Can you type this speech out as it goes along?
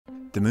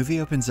The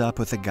movie opens up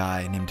with a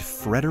guy named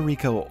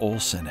Frederico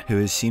Olsen, who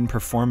is seen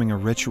performing a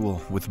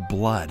ritual with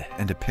blood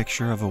and a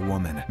picture of a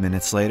woman.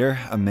 Minutes later,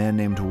 a man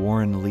named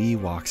Warren Lee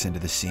walks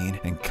into the scene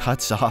and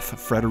cuts off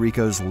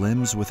Frederico's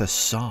limbs with a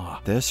saw.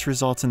 This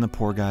results in the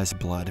poor guy's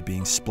blood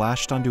being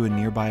splashed onto a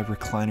nearby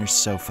recliner's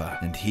sofa,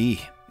 and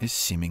he is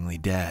seemingly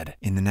dead.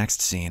 In the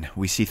next scene,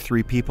 we see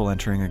three people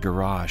entering a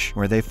garage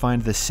where they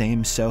find the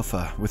same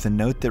sofa with a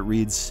note that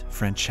reads,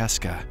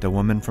 Francesca, the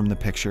woman from the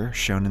picture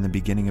shown in the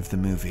beginning of the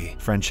movie.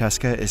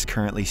 Francesca is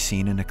currently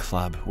seen in a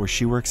club where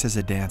she works as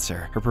a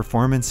dancer. Her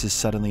performance is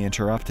suddenly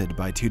interrupted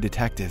by two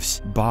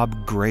detectives,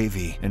 Bob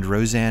Gravy and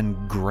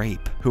Roseanne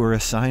Grape, who are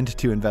assigned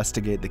to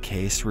investigate the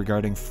case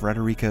regarding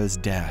Frederico's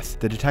death.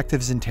 The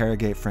detectives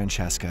interrogate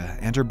Francesca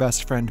and her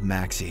best friend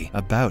Maxie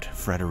about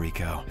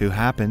Frederico, who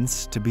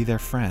happens to be their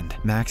friend.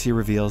 Maxie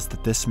reveals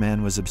that this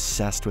man was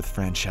obsessed with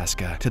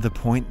Francesca to the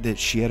point that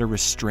she had a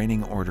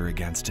restraining order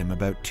against him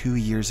about 2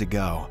 years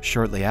ago.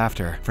 Shortly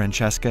after,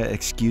 Francesca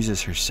excuses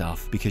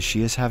herself because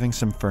she is having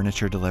some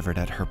furniture delivered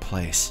at her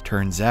place.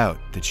 Turns out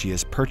that she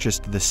has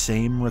purchased the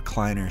same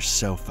recliner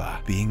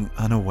sofa, being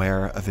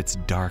unaware of its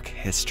dark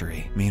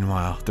history.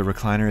 Meanwhile, the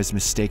recliner is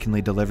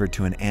mistakenly delivered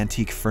to an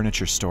antique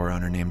furniture store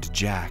owner named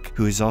Jack,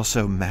 who is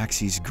also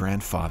Maxie's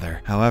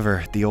grandfather.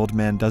 However, the old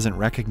man doesn't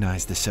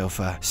recognize the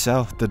sofa,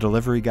 so the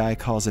delivery guy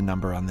calls a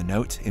number on the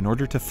note in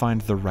order to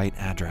find the right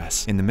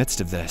address. In the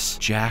midst of this,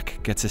 Jack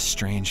gets a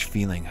strange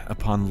feeling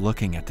upon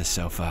looking at the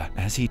sofa.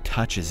 As he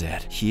touches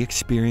it, he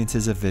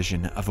experiences a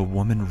vision of a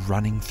woman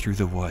running through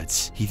the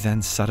woods. He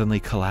then suddenly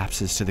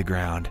collapses to the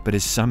ground, but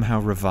is somehow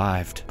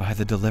revived by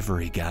the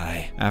delivery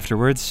guy.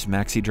 Afterwards,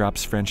 Maxie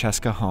drops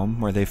Francesca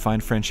home, where they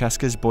find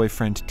Francesca's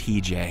boyfriend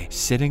TJ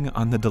sitting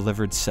on the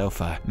delivered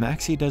sofa.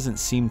 Maxie doesn't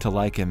seem to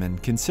like him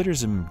and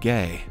considers him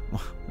gay.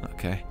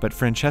 Okay. But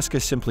Francesca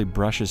simply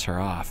brushes her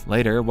off.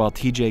 Later, while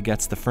TJ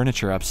gets the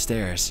furniture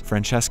upstairs,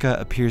 Francesca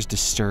appears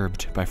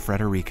disturbed by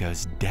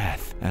Frederico's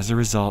death. As a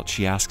result,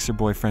 she asks her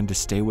boyfriend to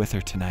stay with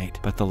her tonight,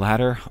 but the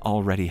latter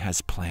already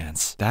has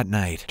plans. That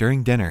night,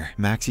 during dinner,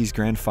 Maxie's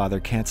grandfather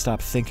can't stop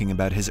thinking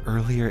about his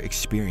earlier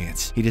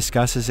experience. He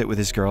discusses it with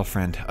his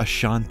girlfriend,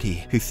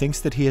 Ashanti, who thinks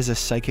that he has a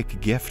psychic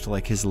gift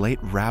like his late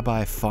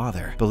rabbi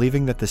father.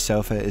 Believing that the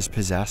sofa is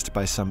possessed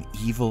by some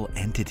evil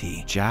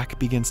entity, Jack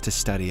begins to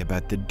study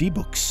about the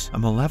Dibuks, a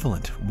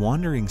malevolent,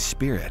 wandering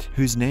spirit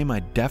whose name I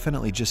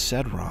definitely just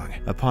said wrong.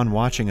 Upon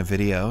watching a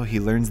video, he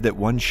learns that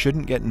one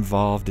shouldn't get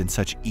involved in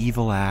such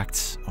evil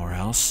acts, or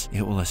else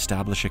it will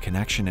establish a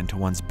connection into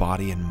one's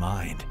body and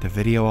mind. The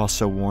video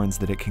also warns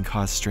that it can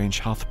cause strange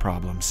health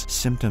problems,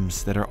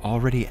 symptoms that are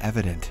already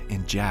evident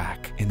in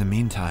Jack. In the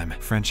meantime,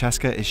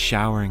 Francesca is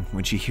showering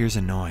when she hears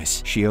a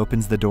noise. She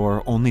opens the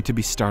door only to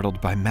be startled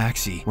by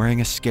Maxie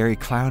wearing a scary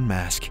clown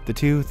mask. The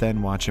two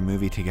then watch a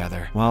movie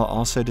together, while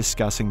also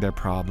discussing their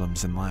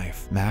problems in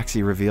life.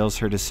 Maxie reveals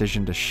her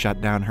decision to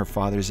shut down her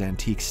father's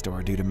antique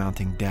store due to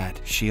mounting debt.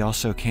 She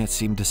also can't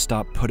seem to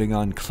stop putting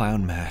on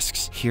clown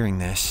masks. Hearing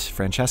this,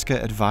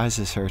 Francesca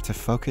advises her to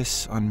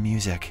focus on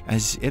music,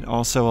 as it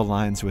also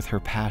aligns with her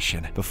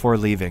passion. Before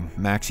leaving,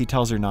 Maxie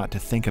tells her not to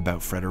think about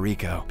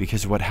Frederico,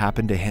 because what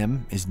happened to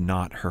him is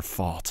not her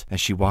fault.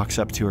 As she walks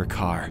up to her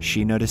car,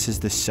 she notices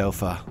the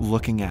sofa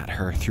looking at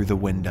her through the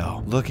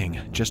window, looking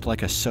just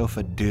like a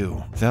sofa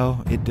do,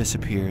 though it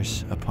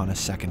disappears upon a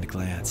second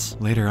glance.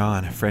 Later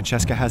on,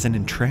 Francesca has an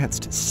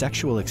entranced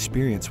sexual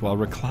experience while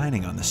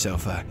reclining on the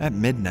sofa. At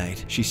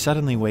midnight, she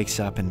suddenly wakes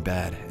up in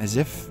bed, as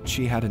if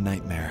she had a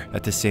nightmare.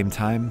 At the same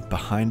time,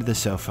 behind the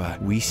sofa,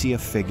 we see a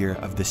figure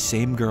of the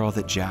same girl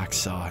that Jack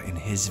saw in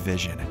his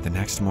vision. The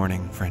next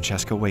morning,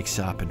 Francesca wakes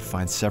up and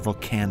finds several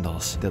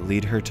candles that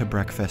lead her to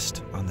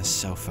breakfast on the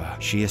sofa.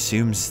 She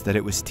assumes that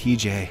it was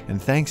TJ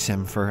and thanks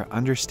him for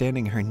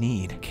understanding her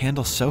need.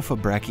 Candle sofa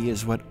brekkie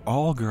is what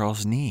all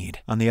girls need.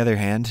 On the other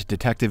hand,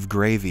 Detective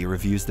Gravy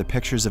reviews the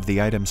pictures of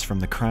the items from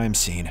the crime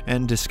scene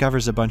and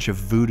discovers a bunch of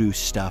voodoo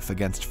stuff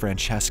against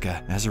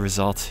Francesca. As a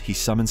result, he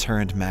summons her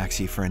and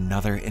Maxie for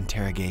another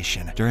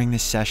interrogation. During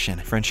this session,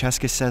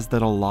 Francesca says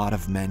that a lot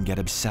of men get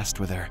obsessed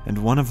with her, and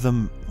one of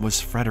them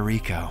was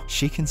Frederico.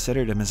 She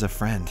considered him as a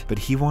friend, but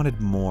he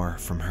wanted more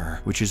from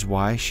her, which is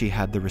why she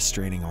had the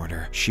restraining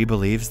order. She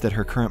believes that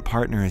her current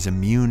partner is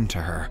immune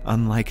to her,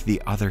 unlike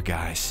the other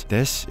guys.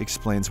 This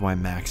explains why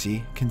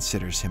Maxie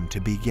considers him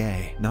to be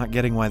gay. Not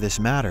getting why this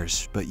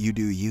matters, but you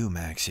do you,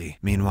 Maxie.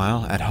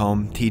 Meanwhile, at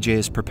home, TJ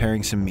is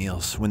preparing some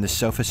meals when the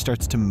sofa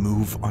starts to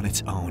move on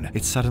its own.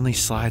 It suddenly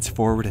slides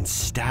forward and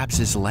stabs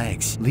his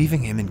legs,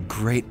 leaving him in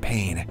great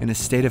pain. In a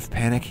state of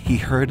panic, he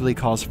hurriedly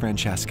calls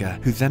Francesca,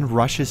 who then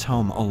rushes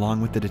home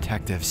along with the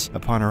detectives.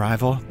 Upon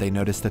arrival, they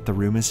notice that the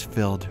room is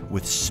filled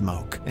with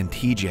smoke, and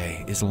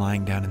TJ is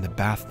lying down in the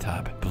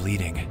bathtub,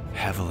 bleeding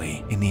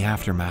heavily. In the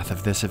aftermath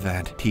of this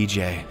event,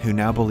 TJ, who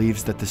now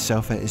believes that the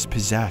sofa is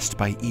possessed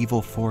by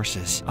evil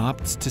forces,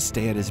 opts to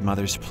stay at his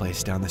mother's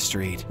place down the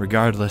street.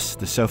 Regardless, Regardless,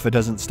 the sofa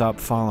doesn't stop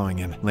following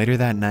him. Later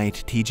that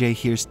night, TJ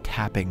hears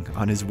tapping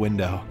on his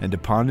window, and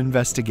upon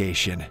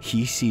investigation,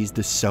 he sees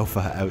the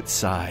sofa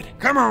outside.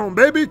 Come on,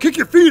 baby, kick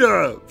your feet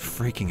up!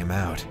 Freaking him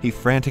out. He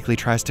frantically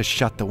tries to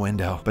shut the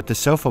window, but the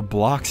sofa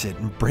blocks it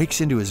and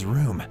breaks into his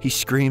room. He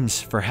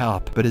screams for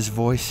help, but his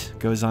voice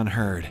goes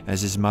unheard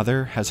as his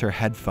mother has her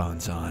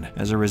headphones on.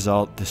 As a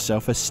result, the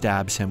sofa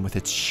stabs him with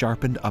its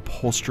sharpened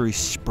upholstery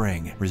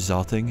spring,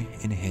 resulting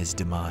in his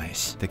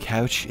demise. The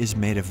couch is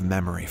made of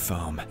memory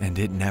foam, and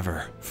it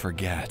never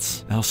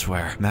forgets.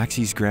 Elsewhere,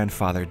 Maxie's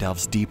grandfather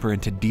delves deeper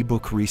into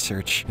D-book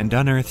research and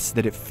unearths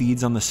that it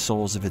feeds on the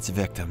souls of its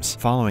victims.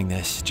 Following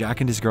this,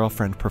 Jack and his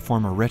girlfriend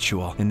perform a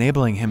ritual,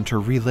 enabling him to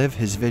relive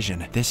his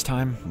vision, this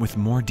time with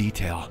more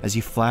detail. As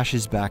he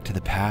flashes back to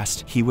the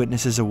past, he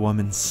witnesses a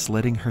woman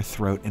slitting her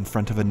throat in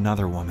front of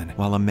another woman,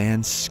 while a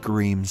man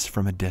screams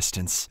from a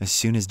distance. As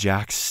soon as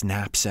Jack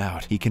snaps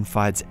out, he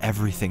confides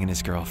everything in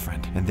his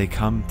girlfriend, and they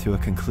come to a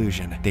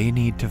conclusion. They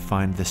need to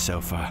find the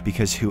sofa,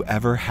 because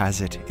whoever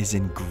has it is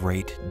in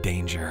great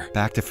danger.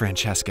 Back to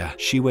Francesca.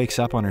 She wakes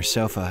up on her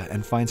sofa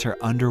and finds her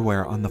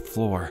underwear on the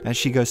floor. As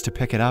she goes to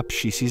pick it up,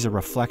 she sees a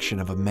reflection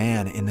of a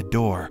man in the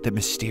door that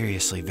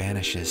mysteriously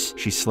vanishes.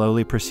 She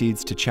slowly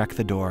proceeds to check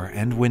the door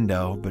and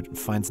window, but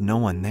finds no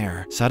one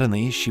there.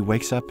 Suddenly, she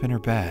wakes up in her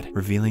bed,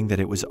 revealing that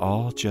it was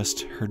all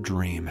just her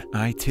dream.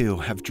 I too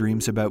have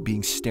dreams about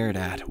being stared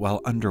at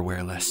while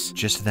underwearless.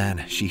 Just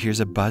then, she hears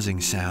a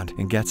buzzing sound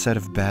and gets out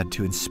of bed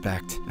to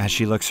inspect. As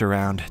she looks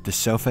around, the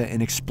sofa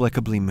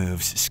inexplicably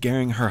moves,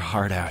 scaring her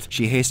heart out.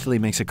 She hastily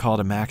makes a call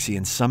to Maxie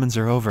and summons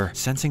her over.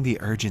 Sensing the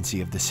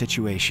urgency of the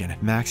situation,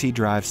 Maxie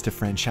drives to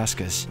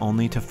Francesca's,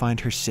 only to find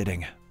her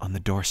sitting on the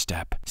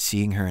doorstep.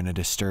 Seeing her in a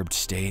disturbed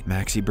state,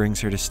 Maxie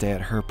brings her to stay at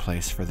her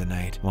place for the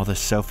night, while the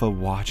sofa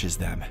watches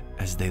them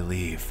as they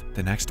leave.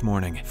 The next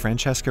morning,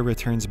 Francesca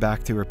returns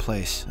back to her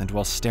place, and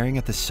while staring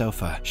at the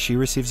sofa, she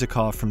receives a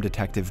call from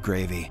Detective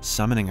Gravy,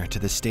 summoning her to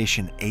the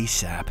station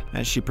ASAP.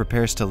 As she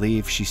prepares to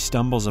leave, she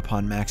stumbles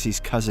upon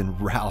Maxie's cousin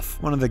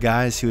Ralph, one of the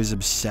guys who is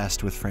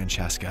obsessed with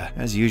Francesca.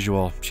 As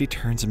usual, she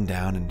turns him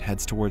down and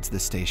heads towards the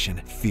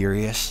station.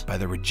 Furious by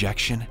the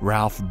rejection,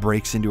 Ralph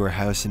breaks into her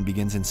house and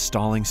begins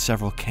installing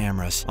several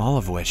cameras, all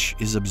of which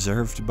is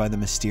observed by the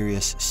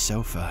mysterious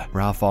sofa.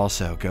 Ralph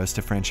also goes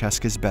to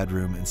Francesca's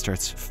bedroom and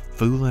starts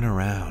fooling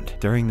around.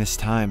 During this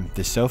time,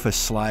 the sofa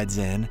slides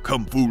in,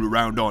 Come fool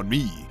around on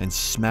me, and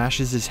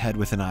smashes his head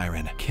with an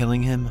iron,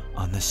 killing him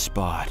on the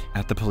spot.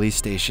 At the police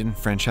station,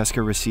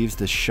 Francesca receives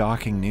the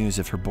shocking news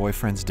of her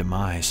boyfriend's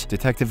demise.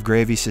 Detective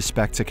Gravy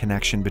suspects a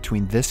connection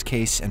between this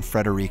case and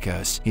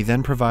Frederico's. He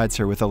then provides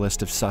her with a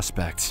list of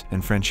suspects,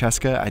 and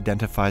Francesca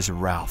identifies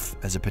Ralph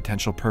as a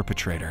potential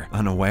perpetrator,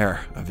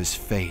 unaware of his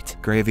fate.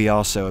 Gravy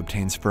also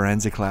obtains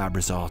forensic lab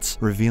results,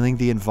 revealing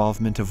the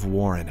involvement of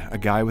Warren, a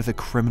guy with a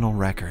criminal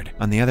record.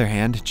 On the other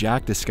hand,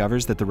 Jack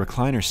discovers that the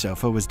recliner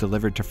sofa was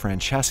delivered to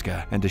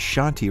Francesca, and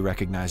Ashanti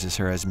recognizes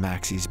her as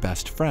Maxie's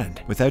best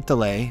friend. Without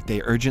delay,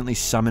 they urgently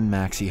summon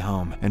Maxie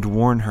home and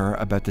warn her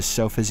about the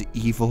sofa's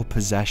evil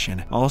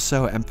possession,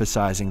 also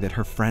emphasizing that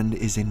her friend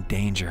is in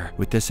danger.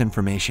 With this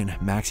information,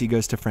 Maxie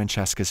goes to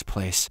Francesca's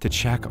place to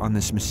check on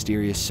this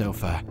mysterious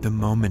sofa. The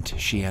moment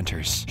she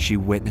enters, she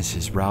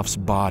witnesses Ralph's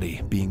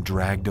body being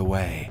dragged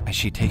away. As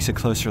she takes a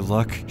closer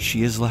look,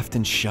 she is left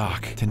in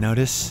shock to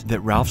notice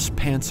that Ralph's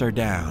pants are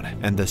down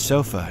and the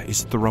sofa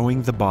is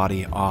throwing the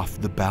body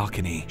off the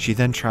balcony. She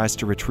then tries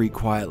to retreat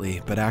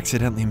quietly, but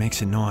accidentally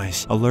makes a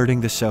noise,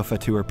 alerting the sofa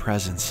to her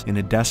presence. In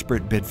a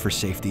desperate bid for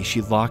safety,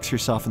 she locks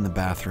herself in the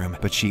bathroom,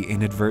 but she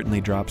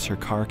inadvertently drops her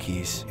car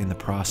keys in the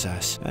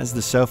process. As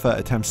the sofa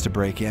attempts to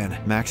break in,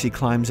 Maxie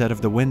climbs out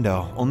of the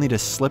window, only to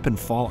slip and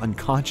fall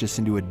unconscious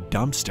into a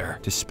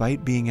dumpster.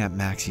 Despite being at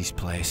Maxie's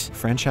place,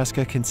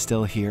 Francesca can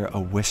still hear a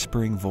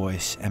whispering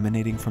voice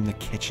emanating from the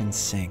kitchen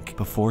sink.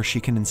 Before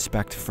she can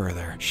inspect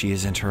further, she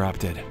is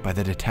interrupted by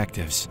the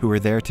detectives, who are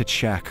there to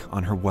check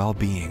on her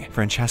well-being.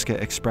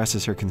 Francesca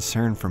expresses her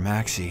concern for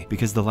Maxie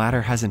because the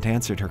latter hasn't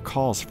answered her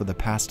calls for the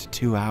past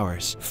 2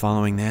 hours.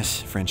 Following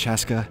this,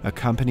 Francesca,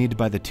 accompanied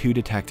by the two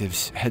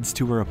detectives, heads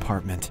to her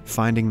apartment,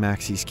 finding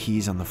Maxie's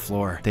keys on the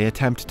floor. They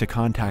attempt to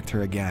contact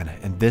her again,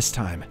 and this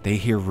time, they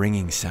hear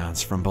ringing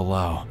sounds from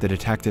below. The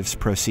detectives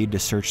proceed to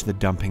search the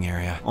dumping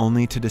area,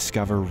 only to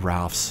discover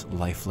Ralph's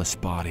lifeless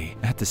body.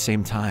 At the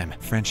same time,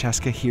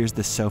 Francesca hears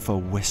the sofa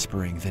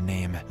whispering the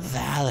name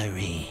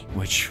Valerie,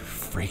 which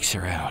freaks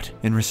her out.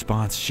 In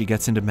response, she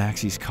gets into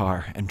Maxie's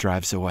car and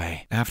drives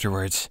away.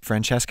 Afterwards,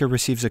 Francesca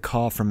receives a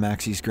call from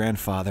Maxie's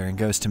grandfather and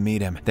goes to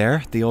meet him.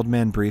 There, the old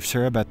man briefs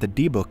her about the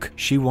D-book.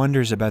 She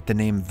wonders about the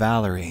name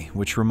Valerie,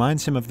 which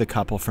reminds him of the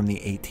couple from the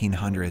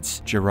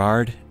 1800s,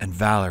 Gerard and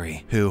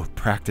Valerie, who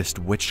practiced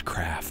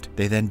witchcraft.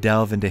 They then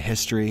delve into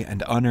history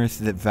and unearth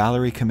that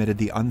Valerie committed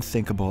the the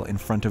unthinkable in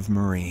front of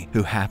Marie,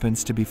 who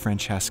happens to be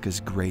Francesca's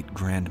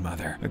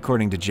great-grandmother.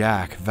 According to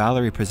Jack,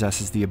 Valerie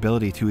possesses the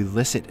ability to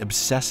elicit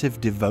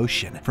obsessive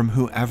devotion from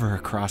whoever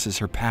crosses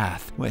her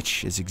path,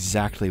 which is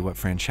exactly what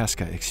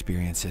Francesca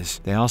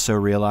experiences. They also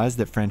realize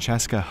that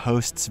Francesca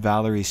hosts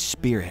Valerie's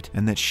spirit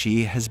and that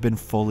she has been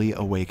fully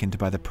awakened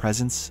by the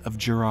presence of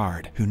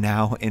Gerard, who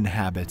now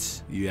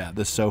inhabits,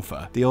 the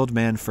sofa. The old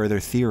man further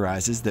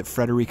theorizes that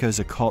Frederico's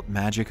occult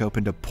magic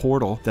opened a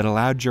portal that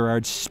allowed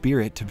Gerard's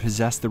spirit to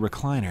possess the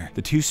recliner.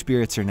 The two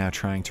spirits are now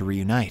trying to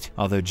reunite,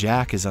 although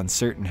Jack is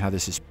uncertain how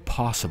this is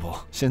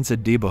possible, since a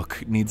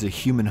Dybbuk needs a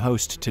human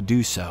host to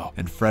do so,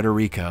 and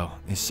Frederico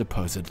is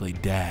supposedly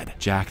dead.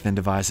 Jack then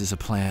devises a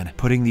plan,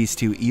 putting these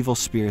two evil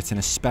spirits in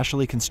a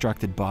specially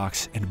constructed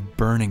box and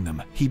burning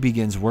them. He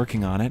begins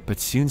working on it, but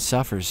soon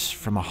suffers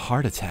from a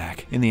heart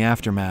attack. In the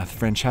aftermath,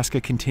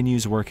 Francesca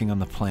continues working on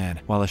the plan,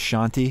 while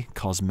Ashanti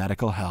calls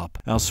medical help.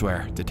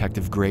 Elsewhere,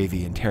 Detective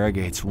Gravy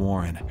interrogates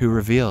Warren, who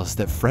reveals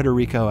that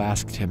Frederico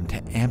asked him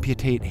to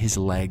amputate his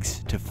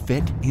legs to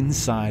fit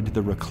inside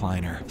the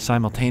recliner.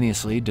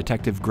 Simultaneously,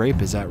 Detective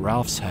Grape is at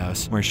Ralph's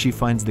house, where she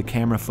finds the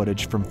camera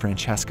footage from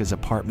Francesca's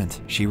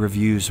apartment. She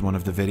reviews one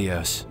of the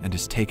videos and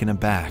is taken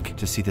aback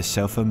to see the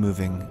sofa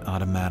moving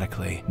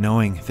automatically.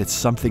 Knowing that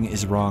something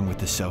is wrong with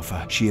the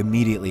sofa, she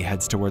immediately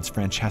heads towards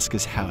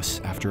Francesca's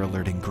house after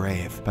alerting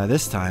Grave. By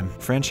this time,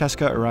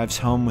 Francesca arrives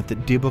home with the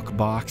Dybbuk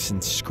box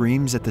and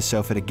screams at the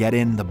sofa to get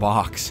in the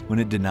box. When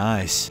it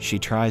denies, she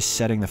tries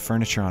setting the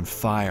furniture on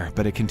fire,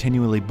 but it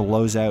continually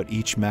blows out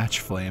each match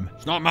flame.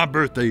 It's not my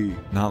birthday.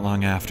 Not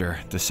long after,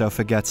 the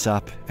sofa gets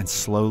up and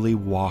slowly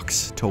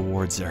walks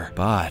towards her.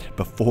 But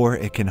before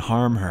it can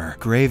harm her,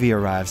 Gravy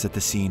arrives at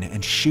the scene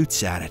and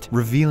shoots at it,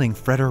 revealing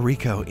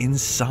Frederico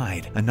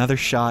inside. Another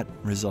shot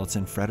results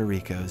in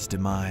Frederico's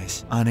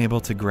demise. Unable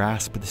to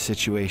grasp the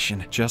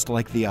situation, just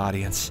like the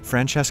audience,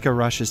 Francesca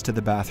rushes to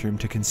the bathroom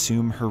to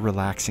consume her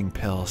relaxing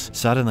pills.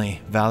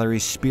 Suddenly,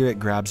 Valerie's spirit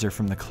grabs her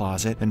from the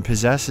closet and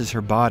possesses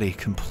her body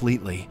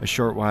completely. A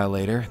short while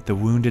later, the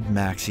wounded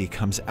Maxie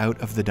comes out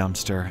of the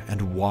dumpster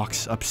and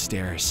walks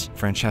upstairs.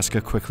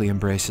 Francesca quickly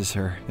embraces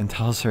her and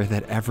tells her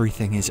that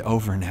everything is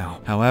over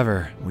now.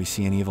 However, we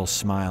see an evil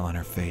smile on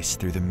her face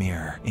through the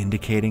mirror,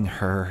 indicating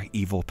her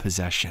evil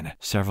possession.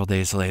 Several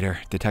days later,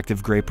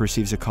 Detective Grape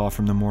receives a call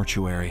from the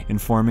mortuary,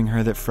 informing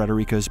her that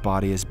Frederico's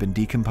body has been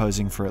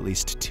decomposing for at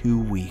least 2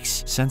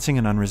 weeks. Sensing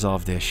an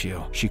unresolved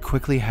issue, she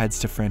quickly heads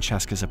to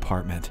Francesca's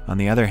apartment. On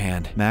the other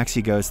hand,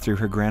 Maxie goes through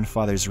her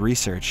grandfather's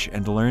research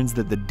and learns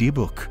that the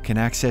Dybbuk can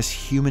access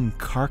human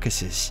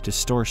carcasses to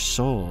store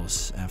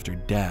souls after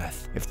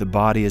death. If the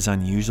body is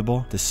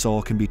unusable, the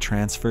soul can be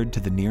transferred to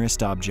the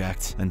nearest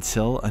object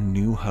until a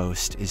new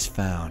host is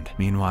found.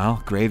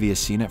 Meanwhile, Gravy is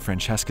seen at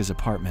Francesca's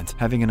apartment,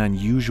 having an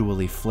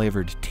unusually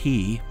flavored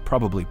tea,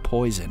 probably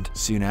poisoned.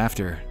 Soon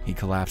after, he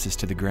collapses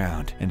to the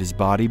ground, and his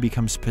body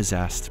becomes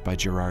possessed by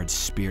Gerard's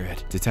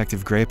spirit.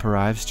 Detective Grape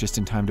arrives just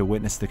in time to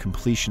witness the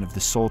completion of the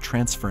soul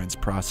transference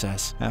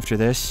process. After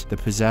this, the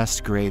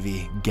possessed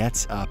Gravy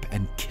gets up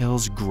and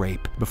kills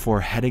Grape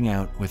before heading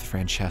out with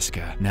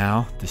Francesca.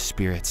 Now, the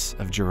spirits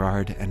of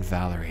Gerard and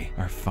Valerie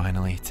are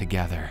finally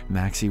together.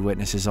 Maxie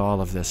witnesses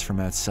all of this from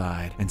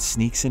outside and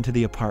sneaks into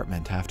the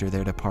apartment after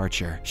their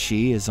departure.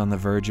 She is on the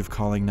verge of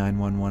calling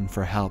 911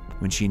 for help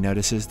when she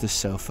notices the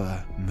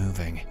sofa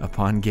moving.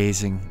 Upon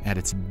gazing at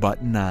its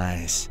button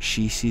eyes,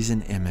 she sees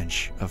an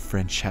image of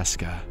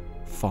Francesca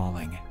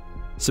falling.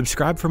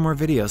 Subscribe for more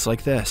videos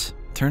like this,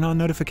 turn on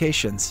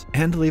notifications,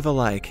 and leave a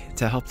like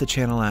to help the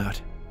channel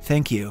out.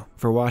 Thank you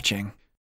for watching.